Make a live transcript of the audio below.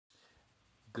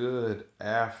Good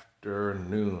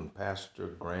afternoon, Pastor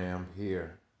Graham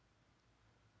here.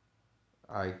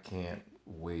 I can't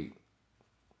wait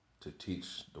to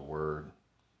teach the word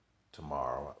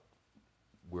tomorrow.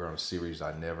 We're on a series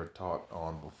I never taught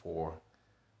on before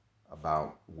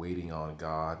about waiting on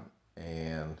God.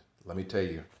 And let me tell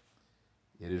you,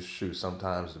 it is true.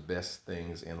 Sometimes the best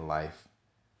things in life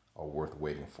are worth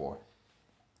waiting for.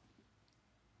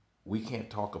 We can't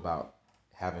talk about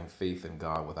having faith in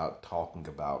God without talking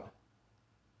about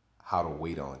how to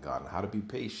wait on God and how to be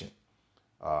patient.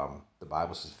 The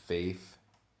Bible says faith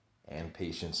and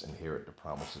patience inherit the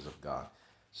promises of God.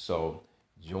 So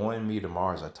join me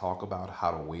tomorrow as I talk about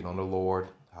how to wait on the Lord,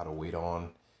 how to wait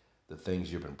on the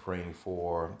things you've been praying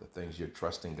for, the things you're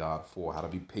trusting God for, how to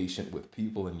be patient with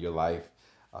people in your life,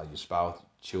 your spouse,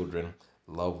 children,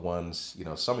 loved ones. You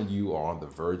know, some of you are on the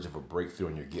verge of a breakthrough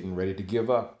and you're getting ready to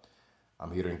give up.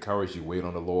 I'm here to encourage you. Wait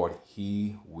on the Lord.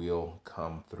 He will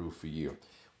come through for you.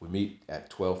 We meet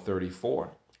at 1234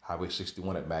 Highway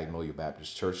 61 at Magnolia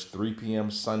Baptist Church, 3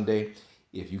 p.m. Sunday.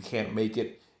 If you can't make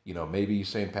it, maybe you're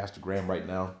saying, Pastor Graham, right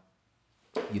now,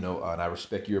 and I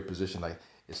respect your position. Like,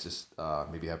 it's just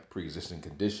maybe I have pre-existing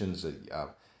conditions.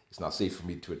 It's not safe for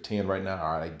me to attend right now.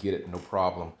 All right, I get it, no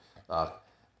problem. Uh,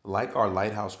 like our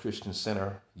Lighthouse Christian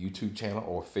Center YouTube channel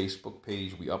or Facebook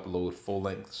page, we upload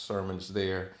full-length sermons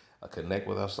there. Connect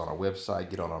with us on our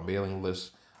website, get on our mailing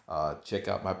list. Check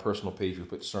out my personal page. We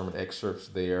put sermon excerpts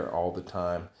there all the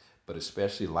time, but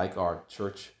especially like our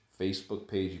church Facebook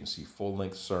page, you can see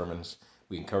full-length sermons.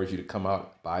 We encourage you to come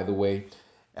out. By the way,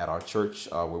 at our church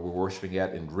where we're worshiping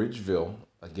at in Ridgeville.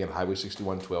 Again, Highway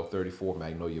 61, 1234,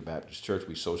 Magnolia Baptist Church.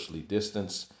 We socially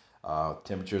distance.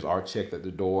 Temperatures are checked at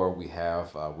the door.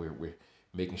 We're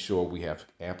making sure we have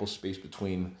ample space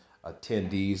between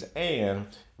attendees, and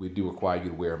we do require you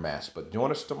to wear a mask. But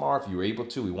join us tomorrow if you're able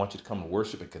to. We want you to come and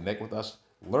worship and connect with us.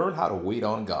 Learn how to wait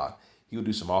on God. He'll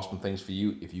do some awesome things for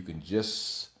you if you can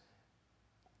just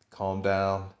calm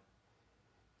down,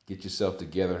 get yourself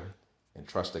together, and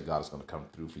trust that God is going to come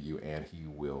through for you, and He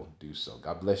will do so.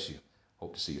 God bless you.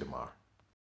 Hope to see you tomorrow.